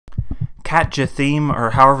Katja Thieme,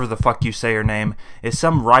 or however the fuck you say her name, is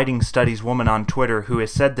some writing studies woman on Twitter who has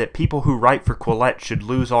said that people who write for Quillette should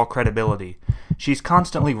lose all credibility. She's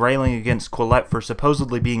constantly railing against Quillette for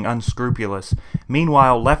supposedly being unscrupulous.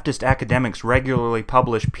 Meanwhile, leftist academics regularly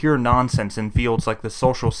publish pure nonsense in fields like the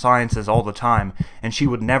social sciences all the time, and she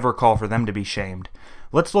would never call for them to be shamed.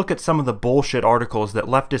 Let's look at some of the bullshit articles that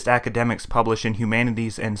leftist academics publish in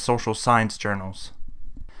humanities and social science journals.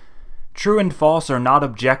 True and false are not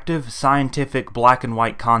objective, scientific, black and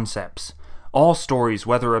white concepts. All stories,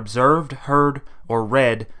 whether observed, heard, or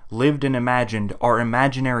read, lived and imagined, are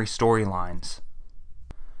imaginary storylines.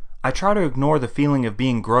 I try to ignore the feeling of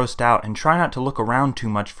being grossed out and try not to look around too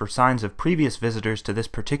much for signs of previous visitors to this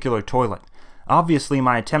particular toilet. Obviously,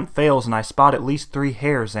 my attempt fails and I spot at least 3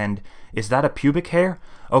 hairs and, is that a pubic hair?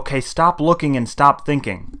 Okay, stop looking and stop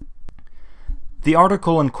thinking. The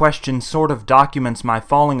article in question sort of documents my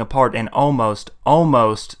falling apart and almost,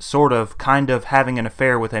 kind of having an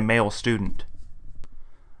affair with a male student.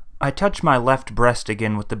 I touch my left breast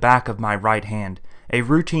again with the back of my right hand, a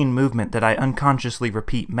routine movement that I unconsciously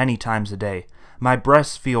repeat many times a day. My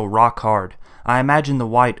breasts feel rock hard. I imagine the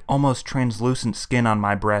white, almost translucent skin on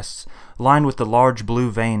my breasts, lined with the large blue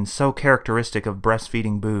veins so characteristic of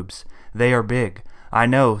breastfeeding boobs. They are big. I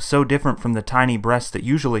know, so different from the tiny breasts that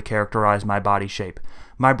usually characterize my body shape.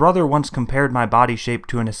 My brother once compared my body shape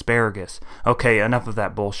to an asparagus. Okay, enough of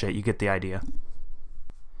that bullshit, you get the idea.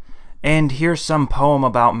 And here's some poem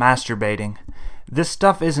about masturbating. This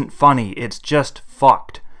stuff isn't funny, it's just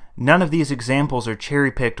fucked. None of these examples are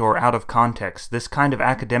cherry-picked or out of context. This kind of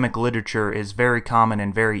academic literature is very common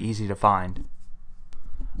and very easy to find.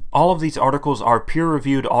 All of these articles are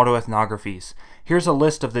peer-reviewed autoethnographies. Here's a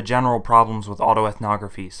list of the general problems with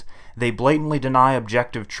autoethnographies. They blatantly deny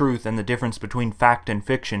objective truth and the difference between fact and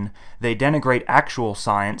fiction, they denigrate actual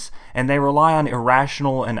science, and they rely on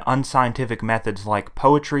irrational and unscientific methods like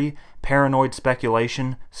poetry, paranoid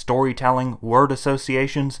speculation, storytelling, word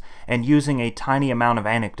associations, and using a tiny amount of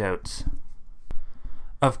anecdotes.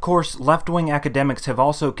 Of course, left-wing academics have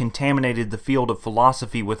also contaminated the field of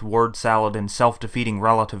philosophy with word salad and self-defeating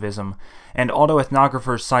relativism, and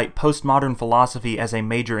autoethnographers cite postmodern philosophy as a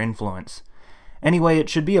major influence. Anyway, it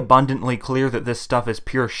should be abundantly clear that this stuff is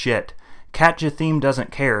pure shit. Katja Thieme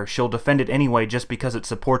doesn't care, she'll defend it anyway just because it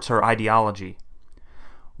supports her ideology.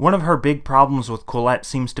 One of her big problems with Quillette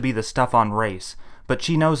seems to be the stuff on race, but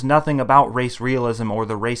she knows nothing about race realism or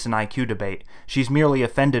the race and IQ debate. She's merely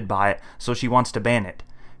offended by it, so she wants to ban it.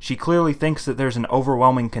 She clearly thinks that there's an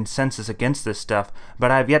overwhelming consensus against this stuff, but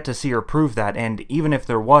I have yet to see her prove that, and even if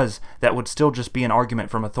there was, that would still just be an argument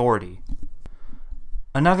from authority.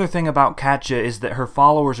 Another thing about Katja is that her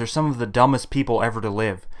followers are some of the dumbest people ever to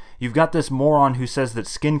live. You've got this moron who says that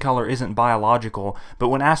skin color isn't biological, but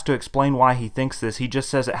when asked to explain why he thinks this, he just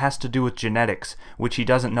says it has to do with genetics, which he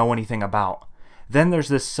doesn't know anything about. Then there's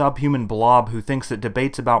this subhuman blob who thinks that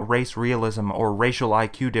debates about race realism or racial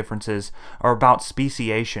IQ differences are about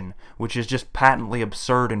speciation, which is just patently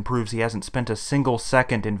absurd and proves he hasn't spent a single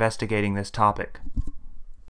second investigating this topic.